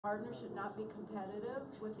partners should not be competitive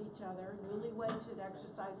with each other. Newlyweds should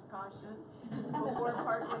exercise caution before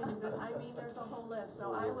partnering. I mean, there's a whole list.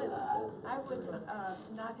 So I would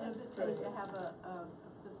not hesitate to have a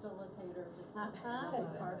facilitator just to be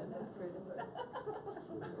part of that.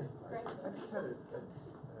 I just had a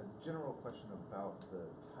general question about the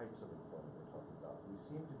types of employment we're talking about. We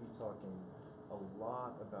seem to be talking a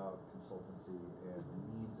lot about consultancy and the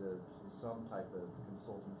needs of some type of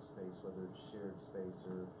consultant space, whether it's shared space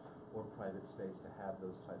or private space, to have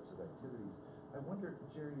those types of activities. I wonder,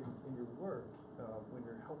 Jerry, in your work, when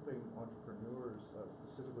you're helping entrepreneurs,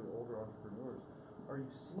 specifically older entrepreneurs, are you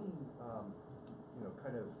seeing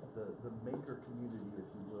kind of the maker community, if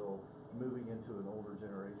you will, moving into an older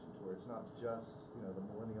generation to where it's not just, the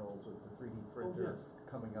millennials with the 3D printer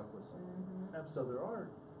coming up with something. So there are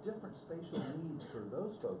different spatial needs for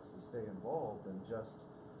those folks to stay involved and just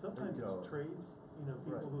sometimes it's trades,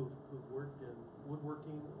 people who've worked in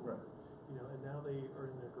woodworking or and now they are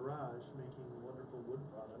in their garage making wonderful wood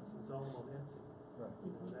products and selling them on Etsy. That's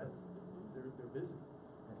they're busy.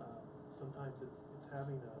 Sometimes it's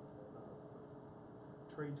having a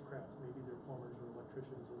trades crafts. Maybe they're plumbers or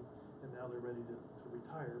electricians and now they're ready to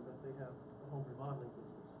retire, but they have a home remodeling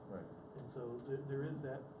business. And so there is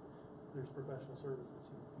that. There's professional services,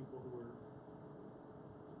 people who are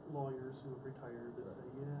lawyers who have retired that say,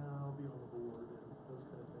 I'll be on the board and those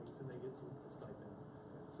kind of things, and they get some stipend.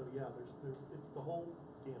 So it's the whole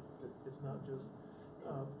gamut. It's not just,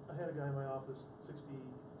 I had a guy in my office,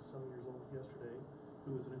 60-some years old yesterday,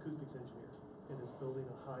 who was an acoustics engineer and is building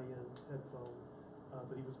a high-end headphone,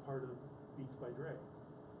 but he was part of Beats by Dre.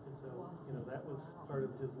 And so, that was part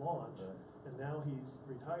of his launch, and now he's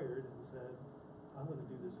retired and said, I'm going to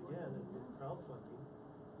do this again, and with crowdfunding,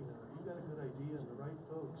 you got a good idea and the right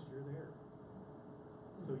folks, you're there.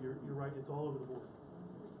 So you're right, it's all over the board.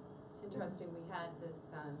 It's interesting, we had this,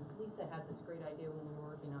 Lisa had this great idea when we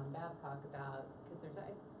were working on Babcock about, because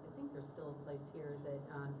I think there's still a place here that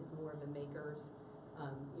is more of a maker's,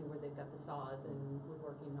 where they've got the saws and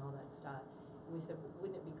woodworking and all that stuff. And we said,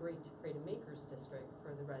 wouldn't it be great to create a maker's district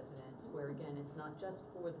for the residents, where again, it's not just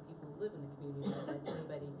for the people who live in the community, but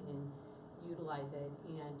anybody can utilize it.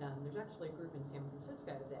 And there's actually a group in San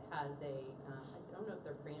Francisco that has I don't know if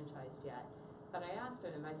they're franchised yet, but I asked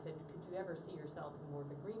them, I said, could you ever see yourself in more of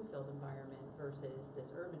a greenfield environment versus this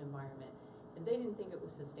urban environment? And they didn't think it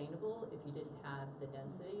was sustainable if you didn't have the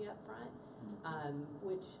density up front,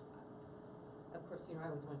 which, of course, I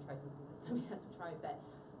always want to try something that somebody hasn't tried, but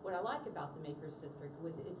what I like about the Makers District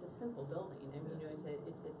was it's a simple building. I mean, it's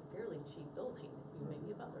a fairly cheap building. You maybe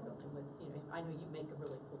a Butler building with, I know you make a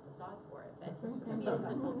really cool facade for it, but it can be a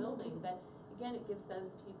simple building. But again, it gives those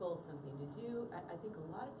people something to do. I think a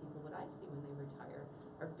lot of people, what I see when they retire,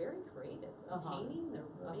 are very creative. Painting, they're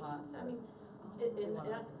making. I mean,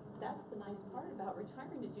 that's the nice part about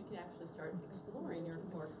retiring is you can actually start exploring your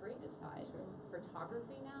more creative side.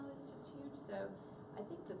 Photography now is just huge. So I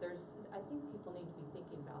think that people need to be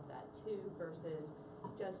thinking about that too, versus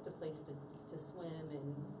just a place to swim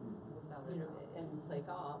and and play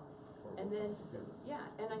golf. And then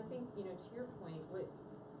and I think to your point,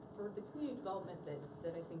 for the community development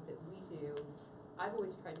that I think that we do, I've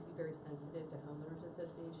always tried to be very sensitive to homeowners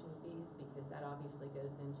association fees because that obviously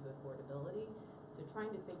goes into affordability. So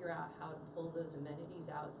trying to figure out how to pull those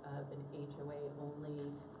amenities out of an HOA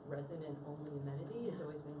only, resident only amenity has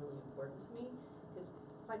always been really important to me. Because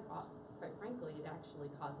quite frankly, it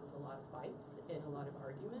actually causes a lot of fights and a lot of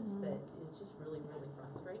arguments that is just really, really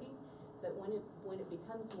frustrating. But when it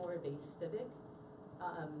becomes more of a civic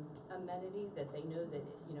amenity that they know that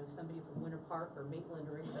somebody from Winter Park or Maitland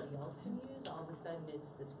or anybody else can use, all of a sudden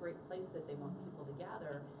it's this great place that they want people to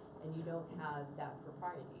gather, and you don't have that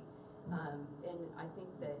propriety. And I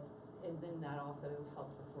think that, and then that also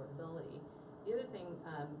helps affordability. The other thing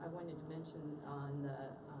I wanted to mention on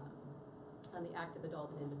the active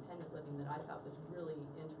adult and independent living that I thought was really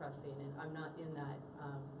interesting, and I'm not in that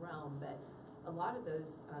realm, but a lot of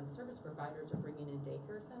those service providers are bringing in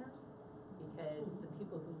daycare centers because the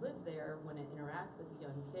people who live there want to interact with the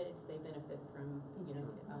young kids. They benefit from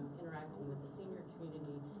interacting with the senior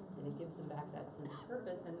community, and it gives them back that sense of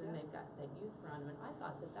purpose, and then they've got that youth around them, and I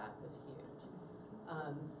thought that was huge.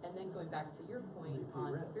 And then going back to your point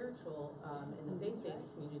on spiritual and the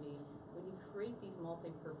faith-based community, when you create these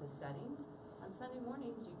multi-purpose settings, on Sunday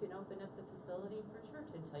mornings you can open up the facility for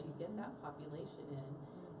church until you get that population in,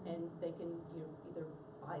 and they can either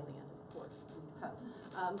buy land, of course,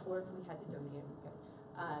 or if we had to donate, okay.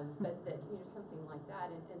 But that something like that,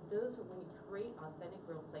 and those are when you create authentic,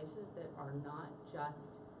 real places that are not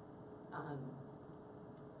just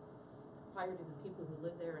prior to the people who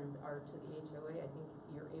live there and are to the HOA. I think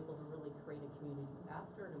you're able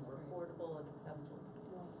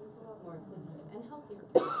more inclusive, and healthier,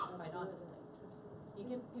 quite honestly. You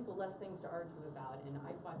give people less things to argue about, and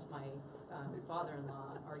I watch my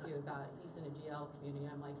father-in-law argue about, he's in a GL community,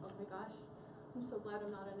 I'm like, oh my gosh, I'm so glad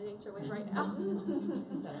I'm not in an HOA right now.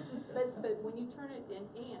 But when you turn it,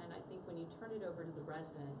 and I think when you turn it over to the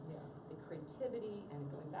resident, the creativity and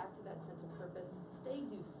going back to that sense of purpose, they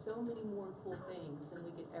do so many more cool things than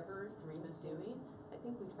we could ever dream of doing. I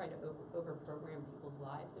think we try to over-program people's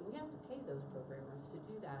lives, and we have to pay those programmers to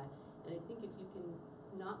do that. And I think if you can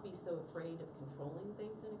not be so afraid of controlling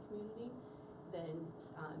things in a community, then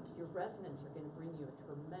your residents are going to bring you a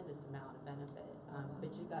tremendous amount of benefit.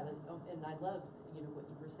 But you got to, and I love, what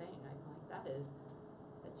you were saying. I'm like,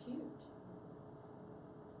 that's huge.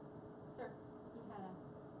 Sir, you had a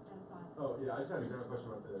thought. Oh, yeah, I just had a general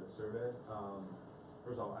question about the survey.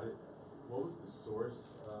 First of all, what was the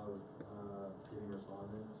source of getting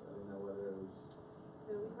respondents? I didn't know whether it was.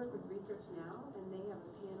 So we work with Research Now, and they have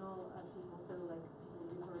a panel of people, so like people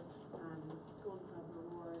in resource, Golden Club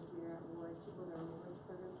Awards, Merit Awards, people that are in awards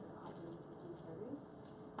programs that are offering teaching surveys,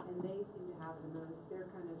 and they seem to have the most, they're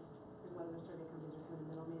kind of, there's a lot of the survey companies are kind of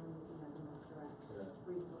middleman, they seem to have the most direct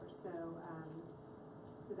resource. So,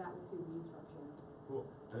 so that was who we used for our panel. Cool.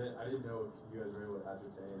 And then I didn't know if you guys were able to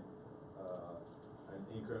ascertain an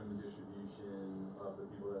income distribution of the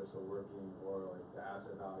people that are still working, or like the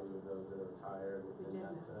asset value of those that are retired within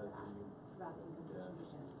that sense. About the income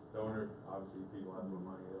distribution. So I wonder if obviously people have more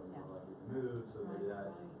money, they're more likely to move, so maybe that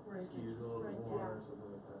skews a little bit more or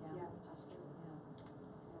something like that. Yeah. That's true, yeah.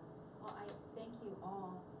 Well, I thank you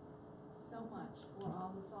all so much for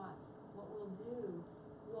all the thoughts. What we'll do,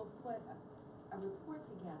 we'll put a report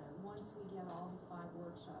together once we get all the 5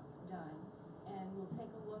 workshops done, and we'll take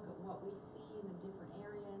a look at what we see in the different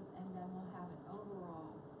areas, and then we'll have an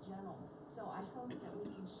overall general. So I hope that we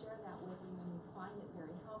can share that with you and you find it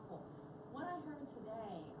very helpful. What I heard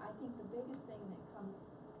today, I think the biggest thing that comes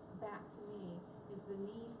back to me is the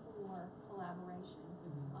need for collaboration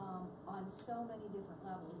on so many different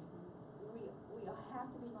levels. We have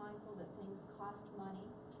to be mindful that things cost money.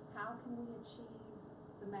 How can we achieve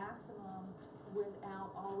the maximum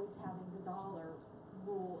without always having the dollar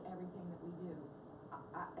rule everything that we do?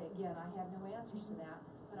 Again, I have no answers to that,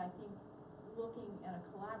 but I think looking in a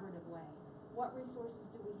collaborative way, what resources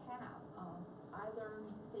do we have? I learned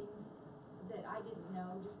things that I didn't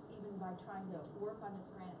know just even by trying to work on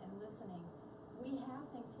this grant and listening. We have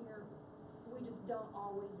things here we just don't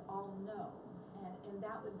always all know, and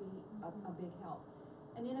that would be a big help.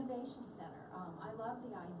 An innovation center, I love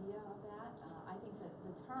the idea of that. I think that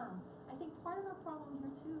the term, I think part of our problem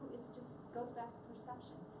here too is just goes back to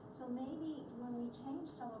perception. So maybe when we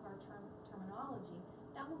change some of our terminology,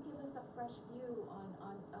 that will give us a fresh view on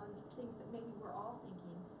things that maybe we're all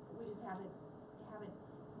thinking, but we just haven't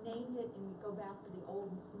named it, and we go back to the old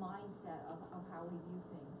mindset of how we view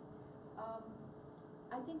things.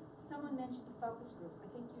 I think someone mentioned a focus group. I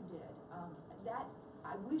think you did. That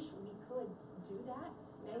I wish we could do that.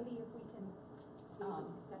 Maybe if we can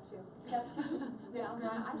step two down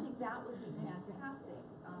that, I think that would be fantastic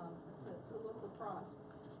to look across.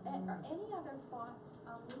 And are any other thoughts,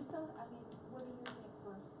 Lisa? I mean, what do you think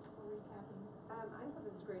for recapping? I thought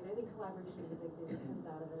this was great. I think collaboration is a big thing that comes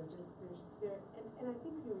out of it. Just and I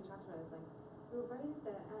think we talked about it, it's like we're right at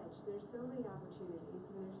the edge. There's so many opportunities,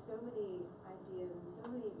 and there's so many ideas, and so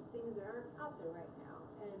many things that aren't out there right now.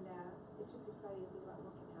 And it's just exciting to think about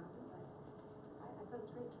what can happen. But I thought it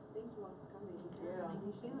was great. Thank you all for coming.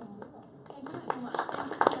 Thank you so much.